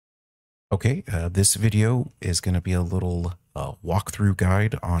Okay, this video is going to be a little walkthrough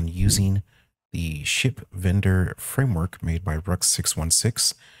guide on using the ship vendor framework made by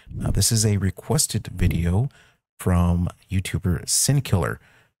Rux616. This is a requested video from YouTuber SiNKiLLeR.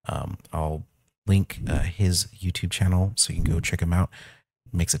 I'll link his YouTube channel so you can go check him out.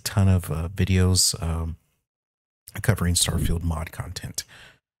 He makes a ton of videos covering Starfield mod content.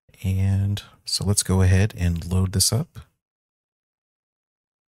 And so let's go ahead and load this up.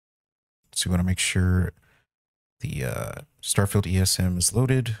 So we want to make sure the Starfield ESM is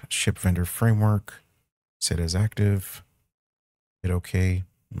loaded, ship vendor framework, set as active, hit OK,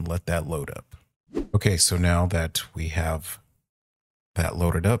 and let that load up. Okay, so now that we have that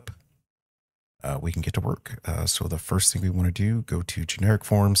loaded up, we can get to work. So the first thing we want to do, go to generic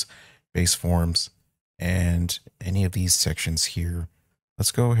forms, base forms, and any of these sections here.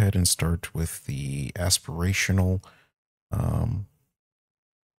 Let's go ahead and start with the aspirational.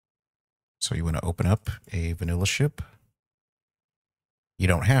 So you want to open up a vanilla ship. You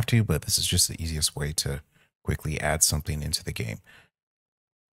don't have to, but this is just the easiest way to quickly add something into the game.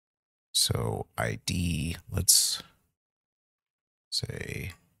 So ID, let's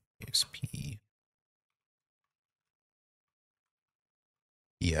say ASP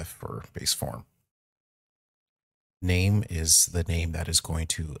EF for base form. Name is the name that is going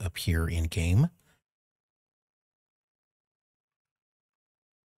to appear in game.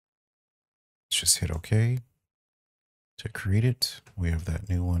 Let's just hit OK to create it. We have that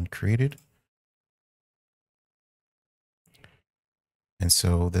new one created. And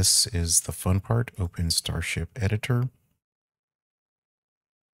so this is the fun part, open Starship Editor.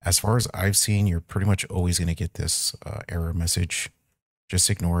 As far as I've seen, you're pretty much always going to get this error message. Just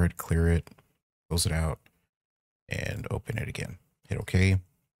ignore it, clear it, close it out, and open it again. Hit OK.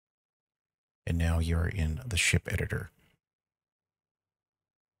 And now you're in the ship editor.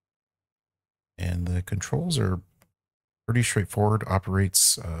 And the controls are pretty straightforward,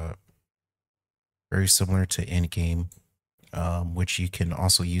 operates very similar to in-game, which you can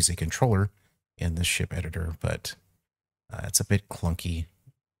also use a controller in the ship editor, but it's a bit clunky,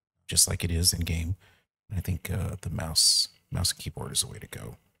 just like it is in-game. I think the mouse and keyboard is the way to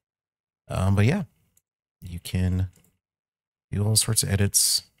go. But yeah, you can do all sorts of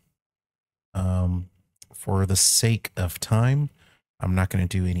edits. For the sake of time, I'm not going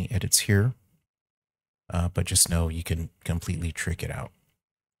to do any edits here. But just know you can completely trick it out.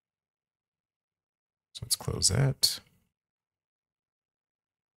 So let's close that.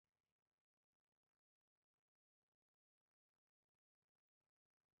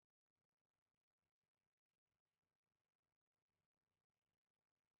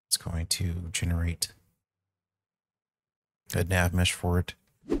 It's going to generate a nav mesh for it.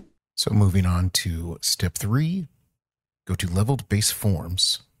 So moving on to step 3, go to leveled base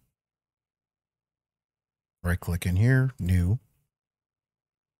forms. Right click in here, new.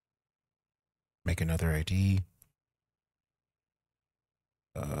 Make another ID.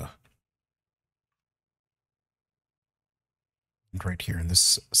 And right here in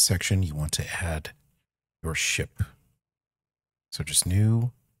this section, you want to add your ship. So just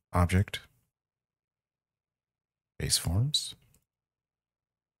new object, base forms.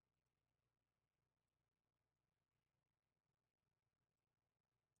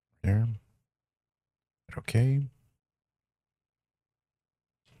 There. Hit OK.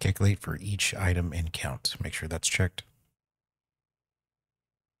 Calculate for each item and count. Make sure that's checked.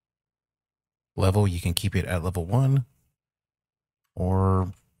 Level, you can keep it at level 1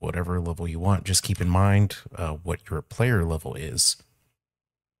 or whatever level you want. Just keep in mind what your player level is.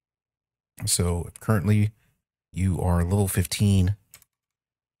 So if currently you are level 15,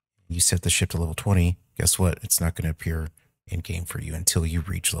 you set the ship to level 20, guess what? It's not going to appear in game for you until you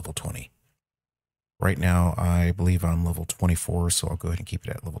reach level 20. Right now, I believe I'm level 24, so I'll go ahead and keep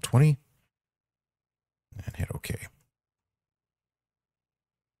it at level 20 and hit OK.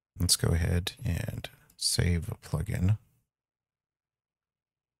 Let's go ahead and save a plugin.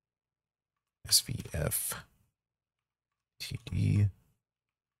 SVF TD.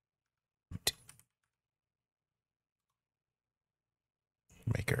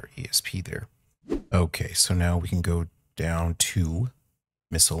 Make our ESP there. Okay, so now we can go down to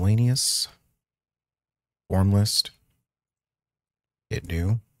miscellaneous, form list, hit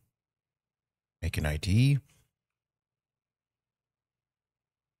new, make an ID.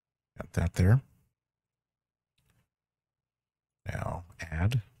 Got that there. Now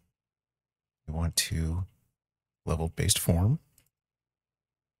add. We want to level based form.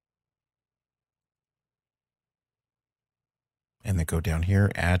 And then go down here,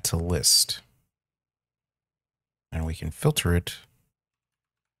 add to list. And we can filter it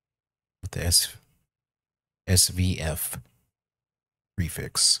with the SVF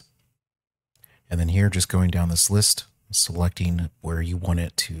prefix. And then here, just going down this list, selecting where you want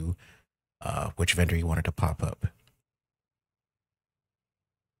it to, which vendor you want it to pop up.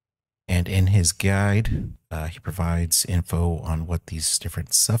 And in his guide, he provides info on what these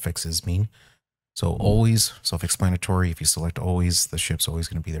different suffixes mean. So always, self-explanatory. If you select always, the ship's always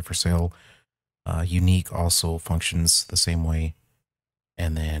going to be there for sale. Unique also functions the same way.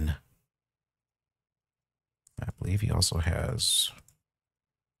 And then I believe he also has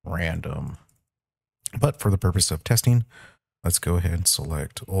random. But for the purpose of testing, let's go ahead and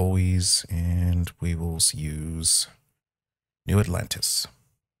select always, and we will use New Atlantis.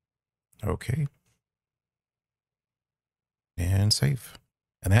 Okay. And save.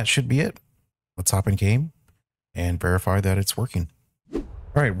 And that should be it. Let's hop in game and verify that it's working. All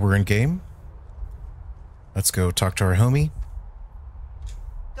right, we're in game. Let's go talk to our homie.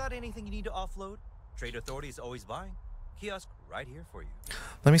 Got anything you need to offload? Trade Authority is always buying. Kiosk right here for you.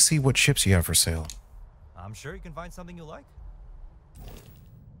 Let me see what ships you have for sale. I'm sure you can find something you like.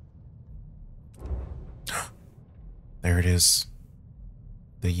 There it is.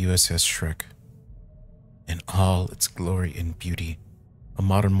 The USS Shrek. In all its glory and beauty. A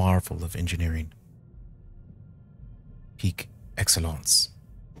modern marvel of engineering. Peak excellence.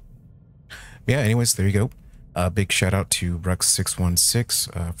 Yeah, anyways, there you go. Big shout out to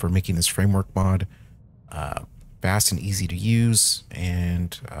Rux616 for making this framework mod fast and easy to use,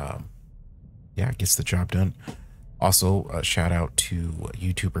 and yeah, it gets the job done. Also, a shout out to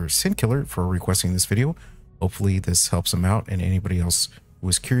YouTuber SiNKiLLeR for requesting this video. Hopefully this helps him out and anybody else who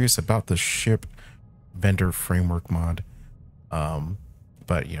is curious about the ship vendor framework mod.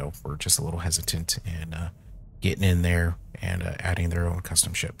 But you know, we're just a little hesitant in getting in there and adding their own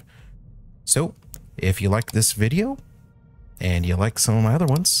custom ship. So if you liked this video and you like some of my other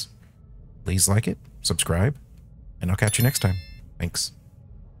ones, please like it, subscribe, and I'll catch you next time. Thanks.